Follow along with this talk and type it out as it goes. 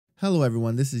Hello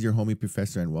everyone, this is your homie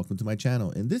Professor and welcome to my channel.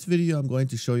 In this video, I'm going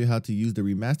to show you how to use the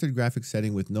remastered graphics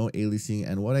setting with no aliasing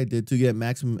and what I did to get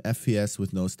maximum FPS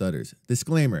with no stutters.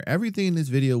 Disclaimer, everything in this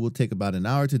video will take about an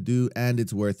hour to do and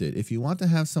it's worth it. If you want to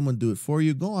have someone do it for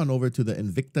you, go on over to the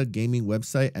Invicta Gaming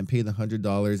website and pay the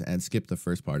 $100 and skip the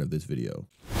first part of this video.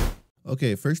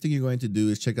 Okay, first thing you're going to do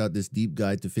is check out this deep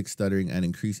guide to fix stuttering and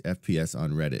increase FPS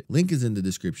on Reddit. Link is in the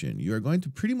description. You are going to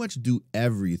pretty much do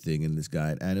everything in this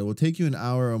guide and it will take you an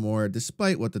hour or more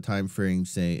despite what the time frames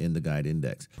say in the guide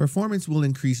index. Performance will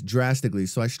increase drastically,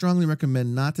 so I strongly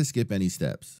recommend not to skip any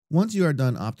steps. Once you are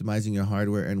done optimizing your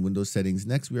hardware and Windows settings,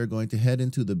 next we are going to head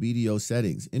into the BDO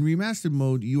settings. In remastered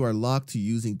mode, you are locked to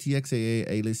using TXAA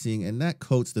aliasing and that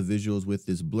coats the visuals with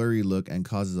this blurry look and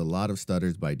causes a lot of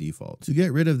stutters by default. To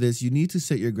get rid of this, you need to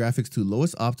set your graphics to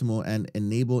lowest optimal and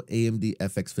enable AMD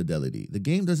FX fidelity. The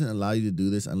game doesn't allow you to do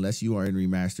this unless you are in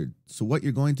remastered. So what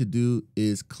you're going to do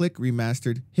is click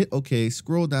remastered, hit OK,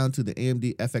 scroll down to the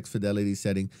AMD FX fidelity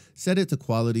setting, set it to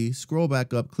quality, scroll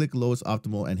back up, click lowest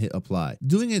optimal and hit apply.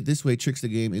 Doing it this way tricks the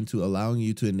game into allowing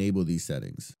you to enable these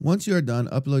settings. Once you are done,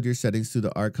 upload your settings to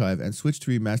the archive and switch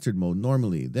to remastered mode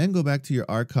normally. Then go back to your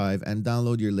archive and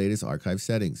download your latest archive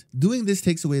settings. Doing this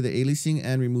takes away the aliasing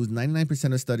and removes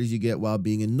 99% of stutters you get while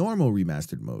being in normal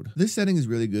remastered mode. This setting is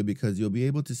really good because you'll be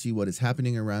able to see what is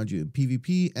happening around you in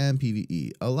PvP and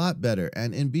PvE a lot better,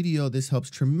 and in BDO this helps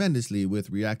tremendously with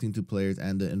reacting to players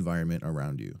and the environment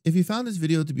around you. If you found this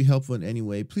video to be helpful in any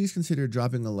way, please consider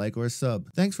dropping a like or a sub.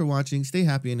 Thanks for watching, stay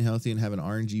happy and healthy and have an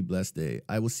RNG blessed day.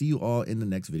 I will see you all in the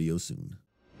next video soon.